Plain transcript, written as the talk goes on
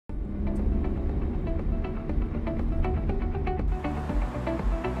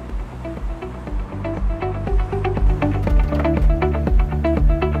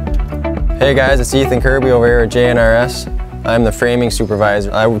Hey guys, it's Ethan Kerby over here at J&RS. I'm the framing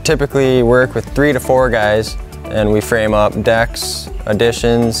supervisor. I typically work with 3 to 4 guys and we frame up decks,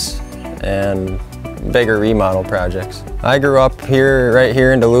 additions, and bigger remodel projects. I grew up right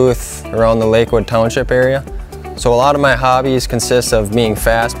here in Duluth around the Lakewood Township area. So a lot of my hobbies consist of being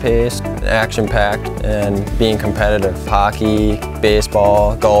fast-paced, action-packed, and being competitive. Hockey,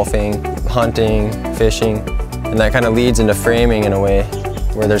 baseball, golfing, hunting, fishing, and that kind of leads into framing in a way,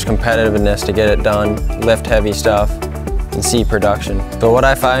 where there's competitiveness to get it done, lift heavy stuff, and see production. So what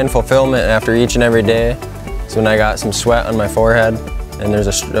I find fulfillment after each and every day is when I got some sweat on my forehead and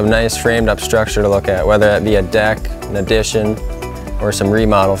there's a nice framed up structure to look at, whether that be a deck, an addition, or some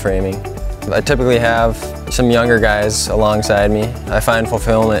remodel framing. I typically have some younger guys alongside me. I find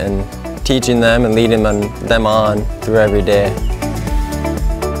fulfillment in teaching them and leading them on through every day.